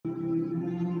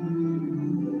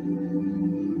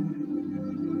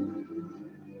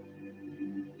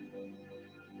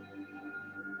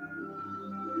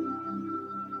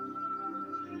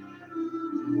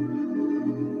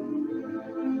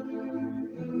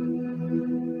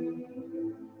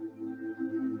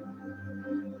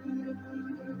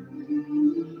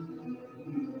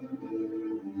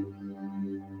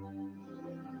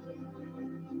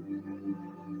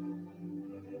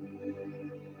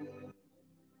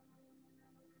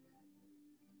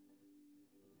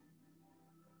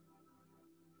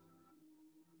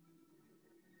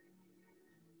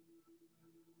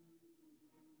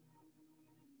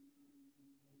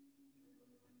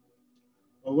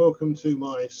Well, welcome to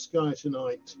my Sky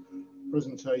Tonight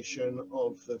presentation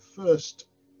of the first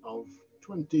of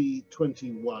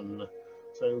 2021.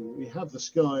 So we have the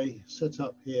sky set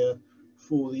up here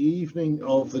for the evening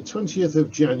of the 20th of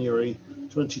January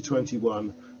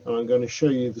 2021, and I'm going to show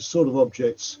you the sort of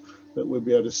objects that we'll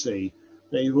be able to see.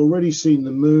 Now, you've already seen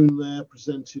the moon there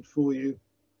presented for you,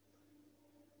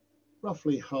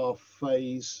 roughly half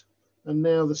phase, and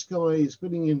now the sky is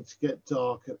beginning to get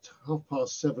dark at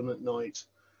 7:30 at night.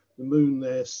 The moon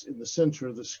there in the center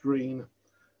of the screen,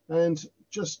 and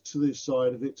just to the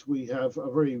side of it we have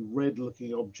a very red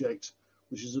looking object,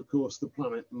 which is of course the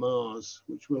planet Mars,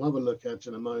 which we'll have a look at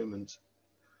in a moment.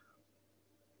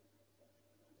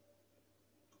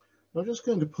 I'm just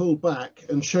going to pull back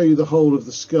and show you the whole of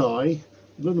the sky,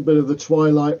 a little bit of the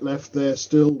twilight left there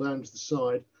still down to the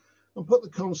side, and put the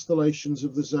constellations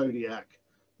of the zodiac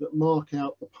that mark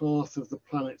out the path of the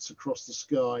planets across the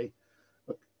sky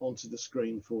onto the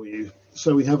screen for you.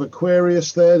 So we have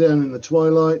Aquarius there down in the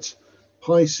twilight,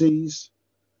 Pisces,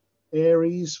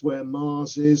 Aries where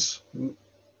Mars is,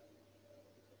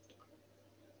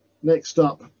 next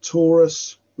up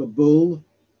Taurus, the bull,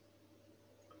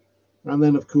 and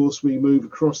then of course we move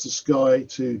across the sky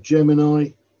to Gemini,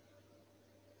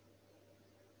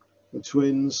 the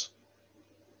twins,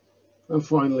 and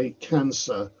finally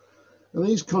Cancer. And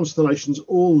these constellations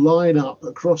all line up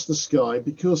across the sky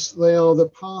because they are the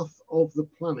path of the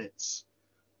planets.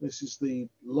 This is the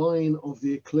line of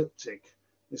the ecliptic,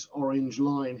 this orange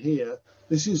line here.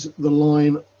 This is the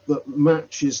line that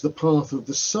matches the path of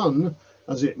the sun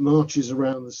as it marches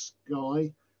around the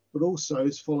sky, but also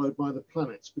is followed by the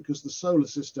planets because the solar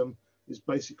system is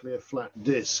basically a flat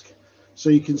disk. So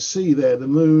you can see there the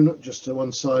moon just to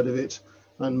one side of it,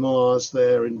 and Mars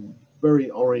there in very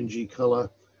orangey color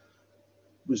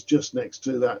was just next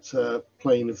to that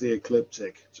plane of the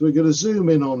ecliptic. So we're going to zoom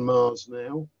in on Mars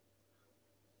now.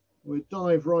 We'll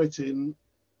dive right in,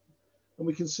 and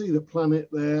we can see the planet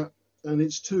there and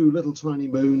its two little tiny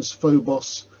moons,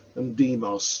 Phobos and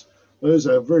Deimos. Those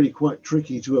are really quite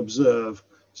tricky to observe,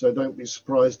 so don't be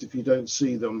surprised if you don't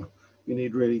see them. You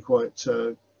need really quite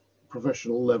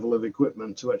professional level of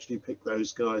equipment to actually pick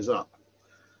those guys up.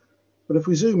 But if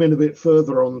we zoom in a bit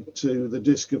further onto the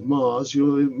disk of Mars,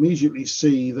 you'll immediately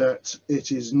see that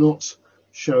it is not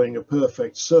showing a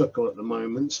perfect circle at the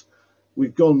moment.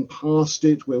 We've gone past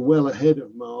it. We're well ahead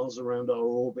of Mars around our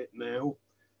orbit now.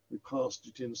 We passed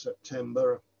it in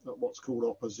September at what's called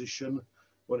opposition,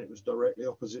 when it was directly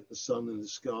opposite the sun in the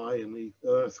sky and the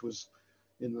Earth was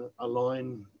in a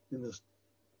line in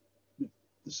the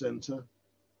center.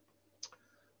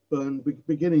 And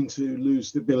beginning to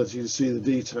lose the ability to see the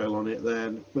detail on it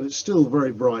then, but it's still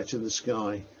very bright in the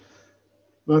sky.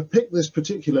 And I've picked this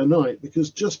particular night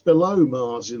because just below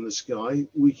Mars in the sky,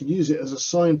 we can use it as a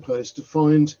signpost to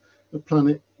find the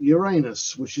planet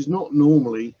Uranus, which is not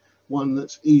normally one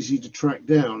that's easy to track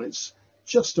down. It's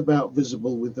just about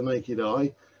visible with the naked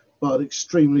eye, but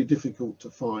extremely difficult to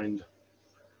find.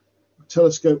 The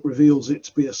telescope reveals it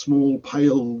to be a small,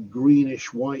 pale,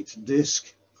 greenish white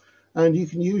disk, and you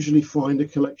can usually find a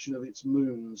collection of its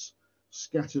moons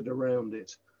scattered around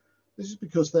it. This is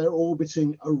because they're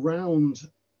orbiting around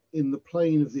in the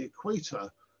plane of the equator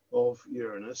of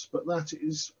Uranus, but that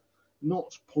is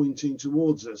not pointing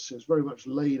towards us. It's very much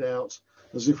laid out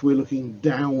as if we're looking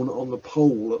down on the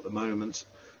pole at the moment.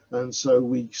 And so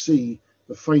we see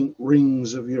the faint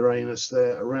rings of Uranus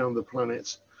there around the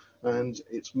planet and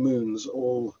its moons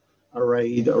all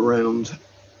arrayed around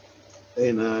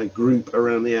in a group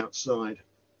around the outside.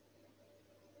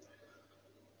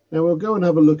 Now we'll go and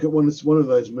have a look at one of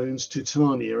those moons,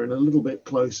 Titania, in a little bit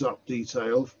close-up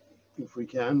detail, if we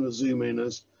can. We'll zoom in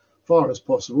as far as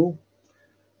possible.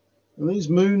 And these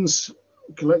moons,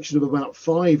 a collection of about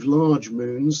 5 large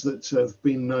moons that have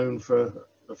been known for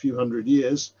a few hundred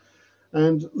years,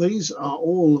 and these are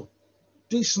all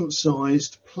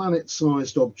decent-sized,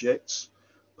 planet-sized objects,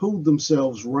 pulled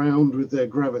themselves round with their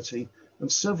gravity,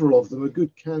 and several of them are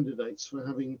good candidates for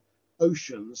having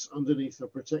oceans underneath a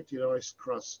protected ice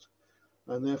crust,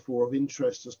 and therefore of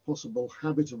interest as possible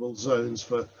habitable zones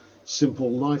for simple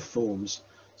life forms.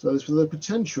 So there's the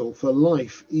potential for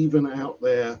life even out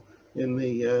there in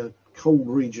the cold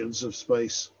regions of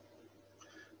space.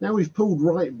 Now we've pulled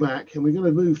right back, and we're going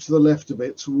to move to the left a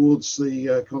bit towards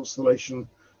the constellation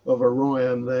of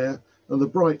Orion there, and the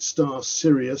bright star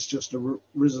Sirius just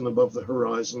risen above the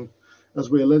horizon, as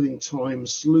we're letting time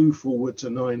slew forward to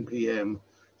 9 p.m.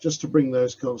 just to bring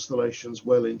those constellations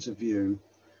well into view.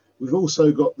 We've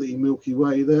also got the Milky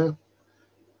Way there,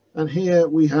 and here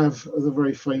we have the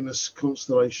very famous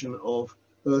constellation of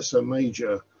Ursa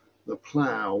Major, the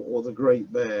Plough or the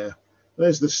Great Bear.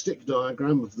 There's the stick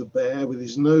diagram of the bear with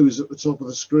his nose at the top of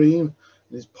the screen and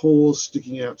his paws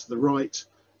sticking out to the right,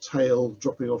 tail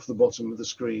dropping off the bottom of the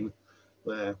screen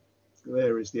there.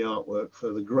 There is the artwork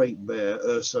for the Great Bear,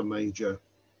 Ursa Major.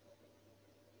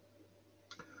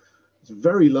 It's a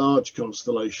very large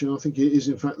constellation. I think it is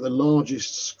in fact the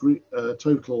largest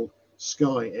total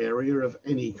sky area of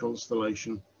any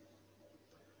constellation.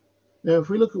 Now, if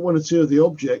we look at one or two of the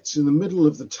objects, in the middle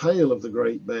of the tail of the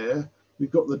Great Bear, we've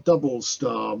got the double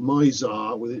star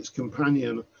Mizar with its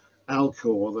companion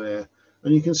Alcor there.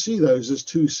 And you can see those as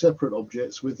two separate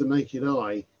objects with the naked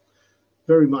eye.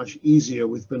 Very much easier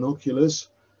with binoculars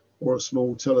or a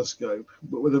small telescope.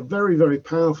 But with a very, very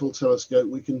powerful telescope,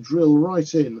 we can drill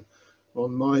right in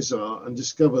on Mizar and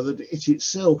discover that it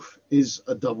itself is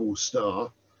a double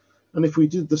star. And if we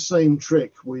did the same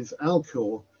trick with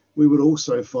Alcor, we would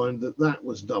also find that that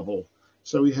was double.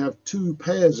 So we have two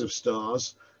pairs of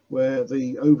stars where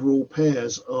the overall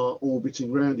pairs are orbiting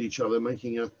around each other,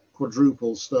 making a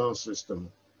quadruple star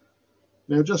system.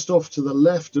 Now, just off to the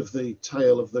left of the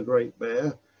tail of the Great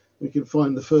Bear, we can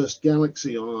find the first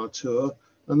galaxy on our tour,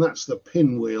 and that's the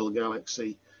Pinwheel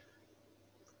Galaxy.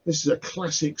 This is a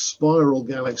classic spiral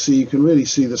galaxy. You can really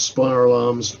see the spiral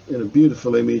arms in a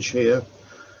beautiful image here.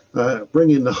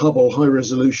 Bring in the Hubble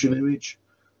high-resolution image,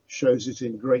 shows it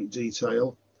in great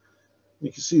detail.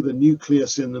 You can see the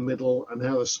nucleus in the middle and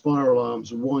how the spiral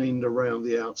arms wind around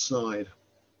the outside.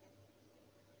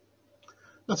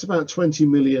 That's about 20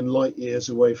 million light years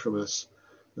away from us.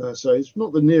 So it's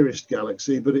not the nearest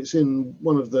galaxy, but it's in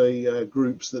one of the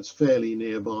groups that's fairly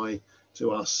nearby to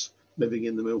us, living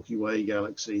in the Milky Way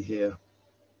galaxy here.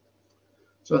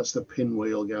 So that's the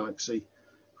Pinwheel Galaxy.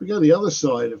 If we go the other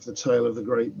side of the tail of the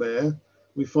Great Bear,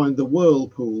 we find the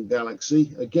Whirlpool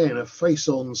Galaxy, again a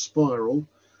face-on spiral,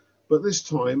 but this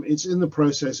time it's in the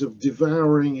process of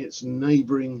devouring its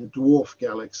neighbouring dwarf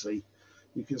galaxy.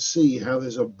 You can see how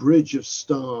there's a bridge of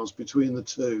stars between the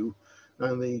two,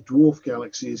 and the dwarf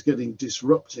galaxy is getting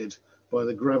disrupted by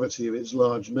the gravity of its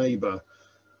large neighbour.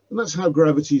 And that's how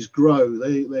gravities grow.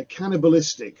 They're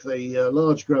cannibalistic.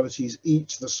 Large gravities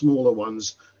eat the smaller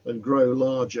ones and grow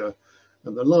larger.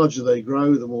 And the larger they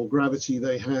grow, the more gravity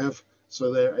they have,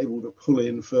 so they're able to pull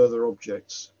in further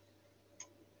objects.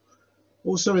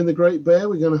 Also in the Great Bear,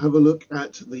 we're going to have a look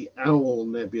at the Owl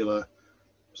Nebula.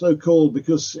 So called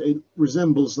because it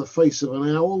resembles the face of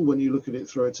an owl when you look at it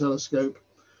through a telescope.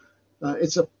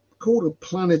 It's called a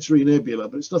planetary nebula,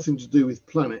 but it's nothing to do with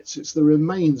planets. It's the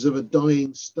remains of a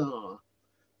dying star.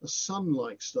 A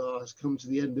sun-like star has come to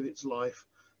the end of its life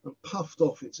and puffed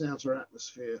off its outer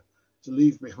atmosphere to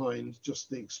leave behind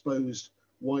just the exposed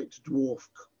white dwarf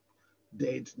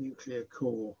dead nuclear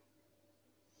core.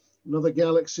 Another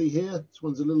galaxy here. This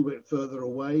one's a little bit further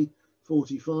away,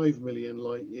 45 million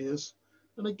light years.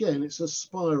 And again, it's a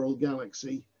spiral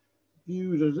galaxy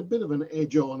viewed at a bit of an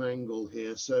edge-on angle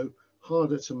here, so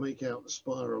harder to make out the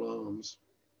spiral arms.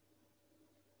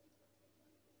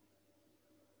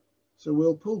 So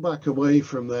we'll pull back away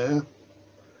from there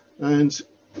and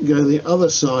go the other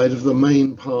side of the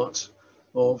main part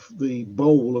of the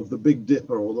bowl of the Big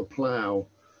Dipper, or the plough.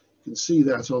 You can see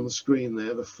that on the screen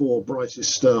there, the four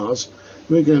brightest stars.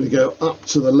 We're going to go up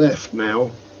to the left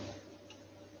now,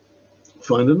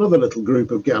 find another little group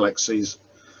of galaxies.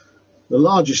 The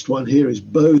largest one here is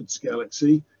Bode's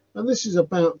Galaxy, and this is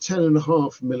about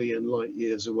 10.5 million light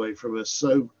years away from us,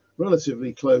 so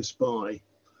relatively close by.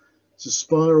 It's a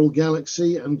spiral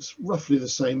galaxy and roughly the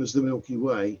same as the Milky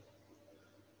Way.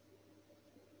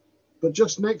 But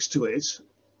just next to it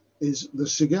is the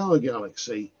Cigar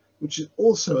Galaxy, which is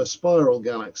also a spiral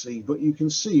galaxy, but you can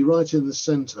see right in the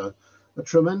center a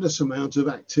tremendous amount of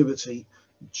activity,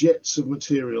 jets of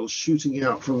material shooting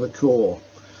out from the core.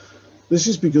 This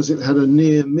is because it had a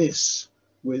near miss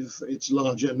with its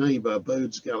larger neighbor,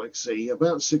 Bode's Galaxy,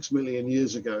 about 6 million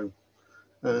years ago.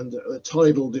 And the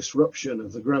tidal disruption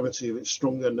of the gravity of its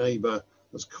stronger neighbor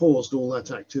has caused all that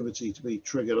activity to be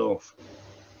triggered off.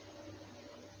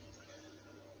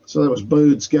 So that was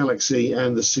Bode's Galaxy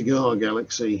and the Cigar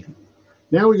Galaxy.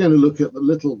 Now we're going to look at the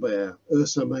Little Bear,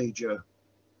 Ursa Major.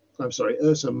 I'm sorry,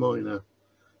 Ursa Minor.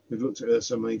 We've looked at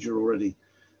Ursa Major already.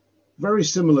 Very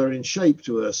similar in shape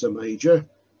to Ursa Major,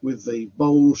 with the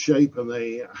bowl shape and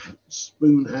the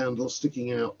spoon handle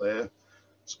sticking out there.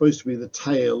 It's supposed to be the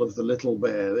tail of the little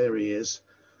bear. There he is.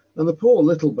 And the poor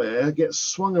little bear gets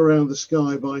swung around the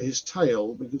sky by his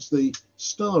tail because the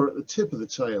star at the tip of the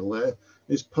tail there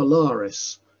is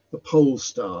Polaris, the pole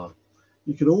star.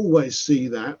 You can always see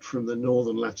that from the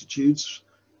northern latitudes,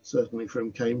 certainly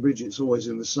from Cambridge. It's always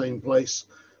in the same place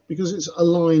because it's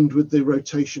aligned with the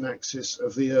rotation axis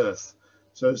of the Earth.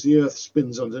 So as the Earth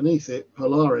spins underneath it,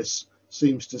 Polaris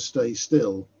seems to stay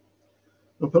still.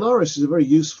 And Polaris is a very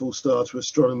useful star to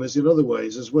astronomers in other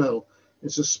ways as well.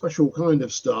 It's a special kind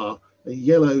of star, a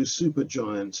yellow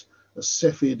supergiant, a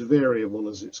Cepheid variable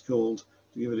as it's called,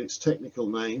 to give it its technical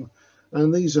name.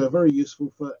 And these are very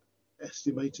useful for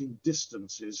estimating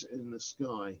distances in the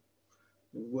sky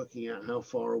and working out how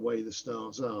far away the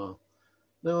stars are.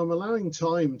 Now I'm allowing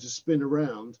time to spin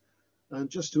around, and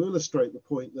just to illustrate the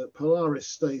point that Polaris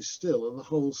stays still and the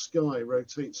whole sky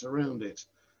rotates around it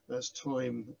as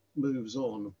time moves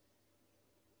on.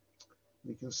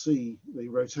 You can see the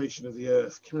rotation of the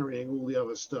Earth carrying all the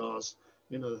other stars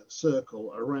in a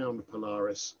circle around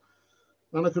Polaris.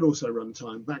 And I could also run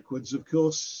time backwards, of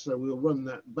course, so we'll run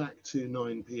that back to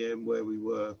 9 p.m. where we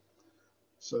were,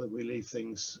 so that we leave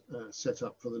things set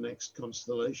up for the next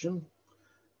constellation,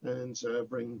 and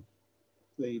bring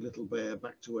the little bear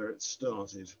back to where it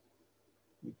started.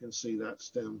 You can see that's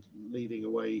down, leading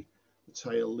away, the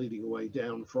tail leading away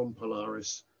down from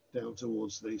Polaris down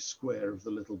towards the square of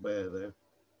the little bear there.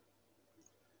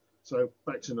 So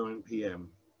back to 9 p.m.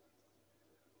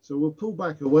 So we'll pull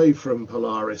back away from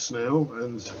Polaris now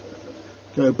and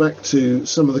go back to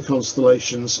some of the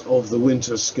constellations of the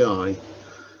winter sky.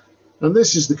 And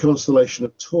this is the constellation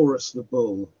of Taurus the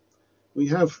Bull. We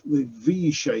have the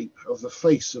V shape of the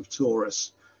face of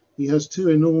Taurus. He has two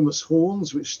enormous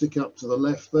horns which stick up to the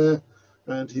left there,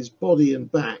 and his body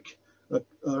and back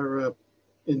are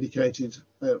indicated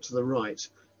out to the right.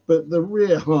 But the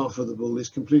rear half of the bull is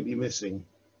completely missing.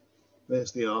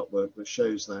 There's the artwork that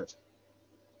shows that.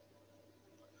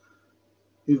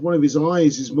 One of his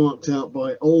eyes is marked out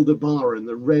by Aldebaran,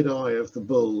 the red eye of the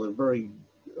bull, a very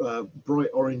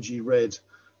bright orangey red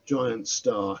giant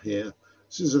star here.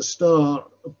 This is a star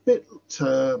a bit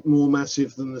more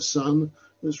massive than the Sun,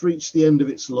 that's reached the end of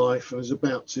its life and is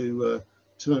about to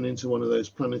turn into one of those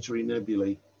planetary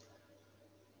nebulae.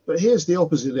 But here's the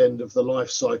opposite end of the life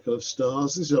cycle of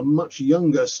stars. This is a much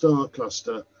younger star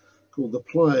cluster called the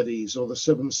Pleiades, or the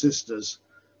Seven Sisters,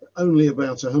 only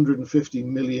about 150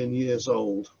 million years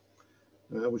old,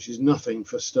 which is nothing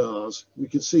for stars. We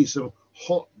can see some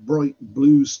hot, bright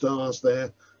blue stars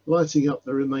there, lighting up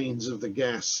the remains of the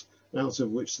gas out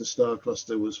of which the star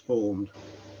cluster was formed.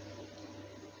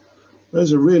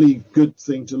 Those are a really good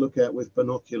thing to look at with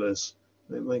binoculars.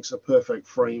 It makes a perfect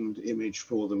framed image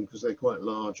for them because they're quite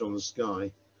large on the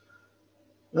sky.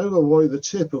 Over by the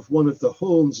tip of one of the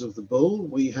horns of the bull,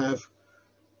 we have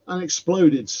an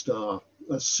exploded star,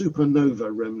 a supernova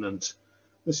remnant.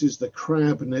 This is the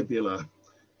Crab Nebula.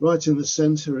 Right in the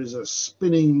center is a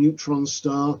spinning neutron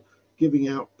star giving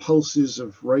out pulses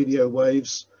of radio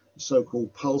waves,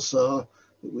 so-called pulsar,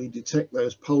 that we detect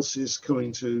those pulses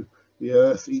coming to the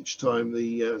Earth each time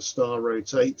the star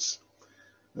rotates.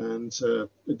 And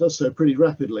it does so pretty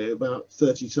rapidly, about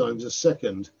 30 times a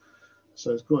second.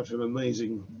 So it's quite an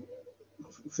amazing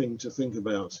thing to think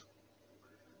about.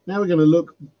 Now we're going to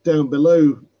look down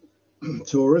below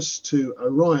Taurus to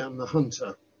Orion the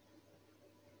Hunter.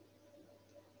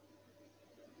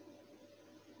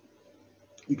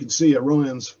 You can see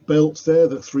Orion's belt there,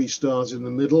 the three stars in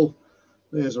the middle.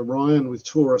 There's Orion with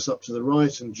Taurus up to the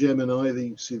right, and Gemini,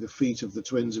 you see the feet of the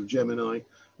twins of Gemini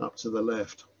up to the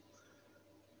left.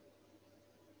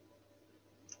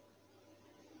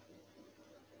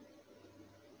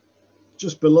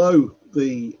 Just below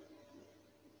the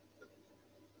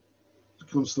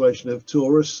constellation of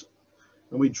Taurus,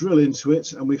 and we drill into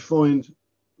it and we find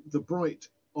the bright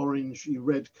orangey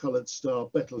red coloured star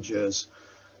Betelgeuse.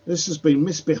 This has been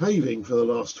misbehaving for the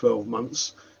last 12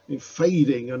 months, in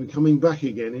fading and coming back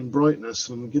again in brightness,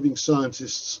 and giving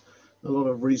scientists a lot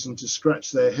of reason to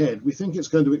scratch their head. We think it's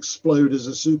going to explode as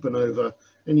a supernova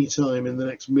any time in the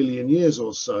next million years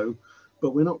or so,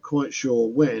 but we're not quite sure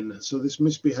when. So this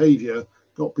misbehavior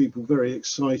got people very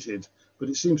excited, but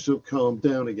it seems to have calmed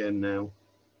down again now.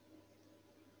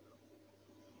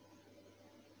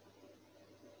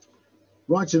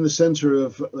 Right in the center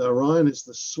of Orion is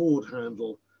the Sword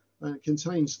Handle, and it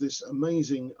contains this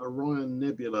amazing Orion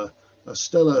Nebula, a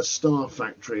stellar star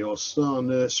factory or star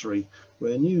nursery,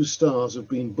 where new stars have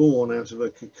been born out of a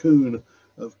cocoon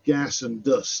of gas and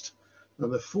dust.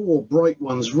 And the four bright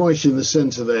ones right in the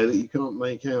center there that you can't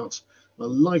make out are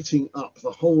lighting up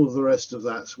the whole of the rest of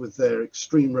that with their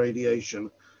extreme radiation,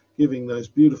 giving those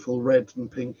beautiful red and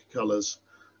pink colors.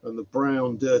 And the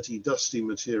brown, dirty, dusty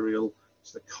material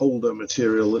is the colder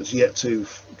material that's yet to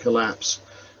collapse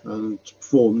and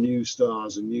form new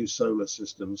stars and new solar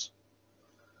systems.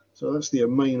 So that's the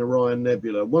main Orion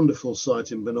Nebula, wonderful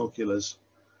sight in binoculars.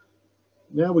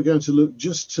 Now we're going to look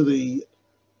just to the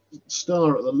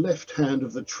star at the left hand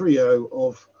of the trio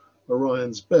of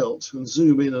Orion's belt and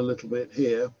zoom in a little bit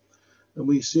here, and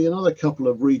we see another couple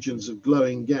of regions of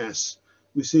glowing gas.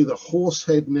 We see the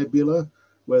Horsehead Nebula,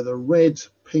 where the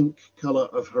red-pink color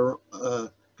of her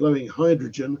glowing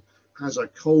hydrogen has a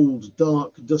cold,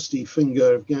 dark, dusty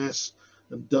finger of gas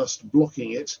and dust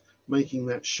blocking it, making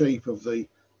that shape of the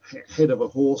head of a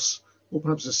horse, or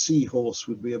perhaps a seahorse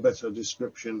would be a better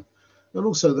description. And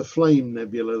also the Flame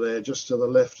Nebula there, just to the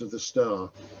left of the star.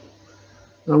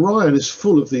 Now, Orion is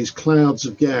full of these clouds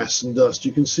of gas and dust.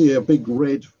 You can see a big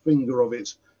red finger of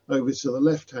it over to the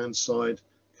left-hand side,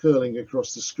 curling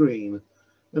across the screen.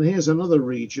 And here's another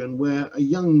region where a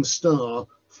young star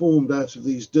formed out of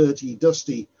these dirty,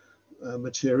 dusty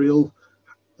material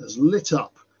has lit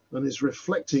up and is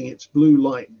reflecting its blue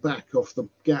light back off the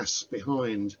gas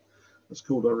behind. That's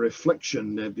called a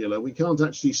reflection nebula. We can't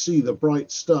actually see the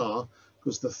bright star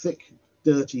because the thick,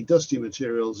 dirty, dusty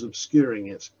material is obscuring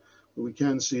it. But we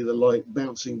can see the light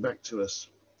bouncing back to us.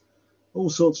 All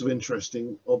sorts of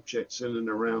interesting objects in and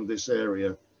around this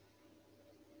area.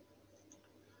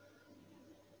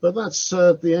 But that's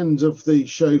the end of the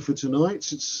show for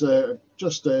tonight. It's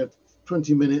just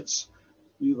 20 minutes.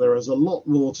 There is a lot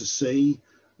more to see,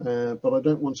 but I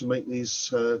don't want to make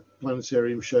these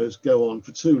planetarium shows go on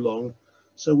for too long.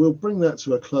 So we'll bring that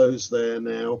to a close there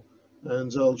now,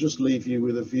 and I'll just leave you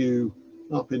with a view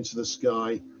up into the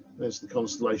sky. There's the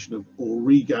constellation of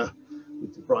Auriga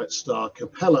with the bright star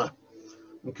Capella.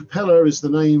 And Capella is the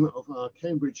name of our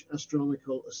Cambridge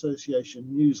Astronomical Association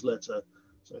newsletter.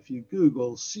 So if you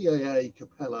Google CAA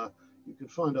Capella, you can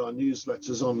find our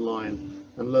newsletters online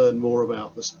and learn more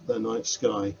about the night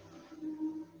sky.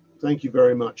 Thank you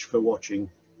very much for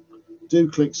watching. Do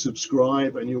click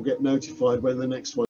subscribe and you'll get notified when the next one